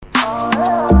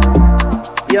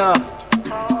Yeah.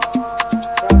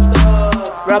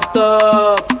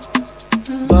 Raptorp.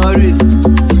 Boris.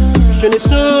 Tunish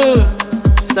Tunes.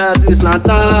 Start with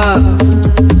Lantern.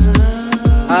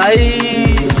 Aye.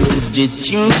 DJ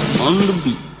Tunes on the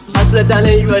beat. I swear,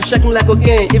 darling, you are shaking like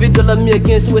cocaine. If you don't love me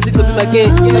again, so what's it gonna be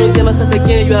again? I don't get myself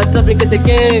again, you are tapping case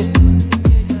again.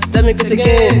 Tapping case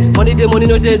again. Money day, money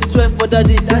no day, 12 for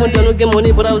daddy. Even though I don't get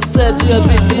money, but I'll sell to your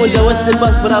beat. Even though I want the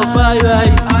pass, but I'll buy you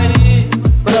high.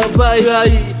 But I'll buy you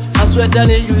high. I swear,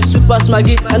 darling, you super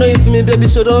smaggy. I know you feel me, baby,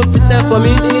 so don't pretend for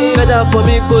me. Better for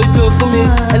me, go do for me.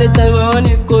 Anytime I want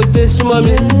it, go do some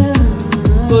mommy.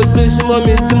 Go do some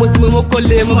mommy. Timothy, mo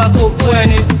kole, mo ma ko fún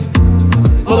ẹni.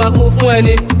 Mo ma ko fún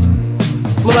ẹni.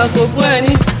 Mo ma ko fún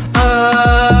ẹni.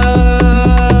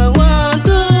 1,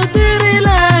 2, 3,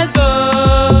 let's go.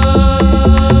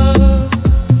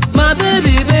 My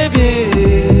baby, baby.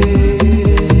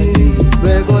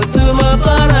 We're going to my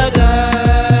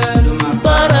paradise.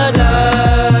 Paradise.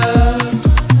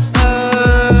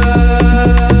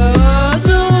 1,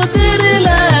 2, 3,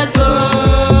 let's go.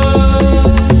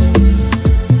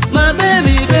 My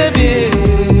baby, baby.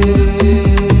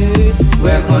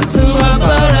 We're going to my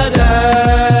paradise.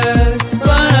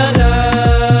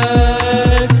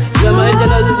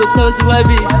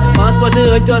 My spot is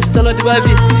just turn on the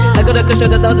baby. I got a question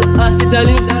that I have to ask you,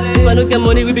 darling. If I don't get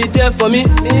money, will be there for me.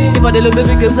 If I don't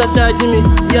baby, girls start charging me.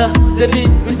 Yeah, baby,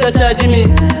 you start charging me.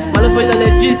 My love for you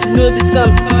legit, no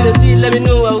discount. If you don't feel, let me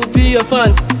know, I will be your fan.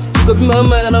 You go be my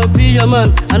man and I will be your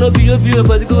man. I know be your viewer,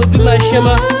 but you go be my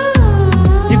shema.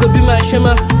 You go be my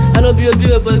shema. I know be your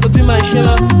viewer, but you go be my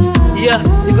shema. Yeah,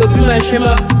 you go be my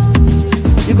shema.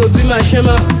 You go be my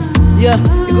shema. Yeah,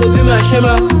 you go be my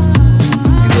shema.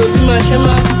 You go be my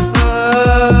shema. 1,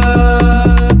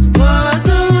 2,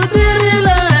 3,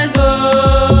 let's go.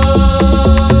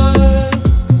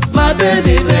 My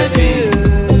baby, baby.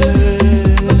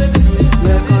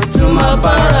 Welcome to my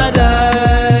paradise.